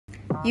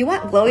You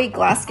want glowy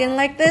glass skin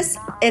like this?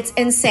 It's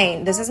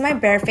insane. This is my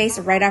bare face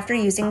right after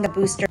using the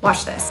booster.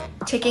 Watch this.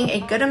 Taking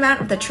a good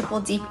amount of the triple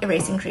deep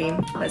erasing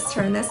cream. Let's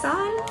turn this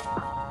on.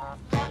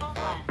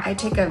 I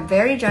take a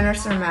very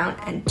generous amount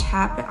and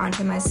tap it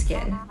onto my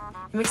skin.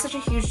 It makes such a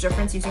huge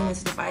difference using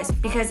this device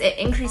because it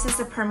increases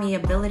the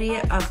permeability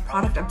of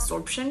product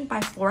absorption by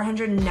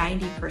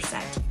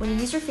 490%. When you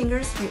use your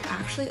fingers, you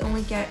actually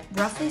only get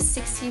roughly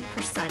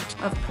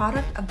 60% of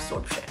product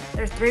absorption.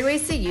 There's 3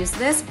 ways to use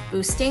this: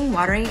 boosting,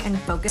 watering, and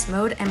focus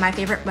mode. And my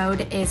favorite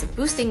mode is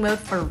boosting mode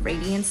for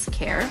radiance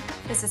care.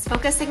 This is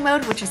focusing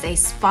mode, which is a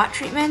spot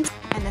treatment,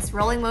 and this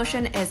rolling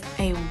motion is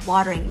a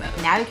watering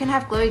mode. Now you can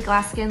have glowy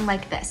glass skin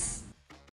like this.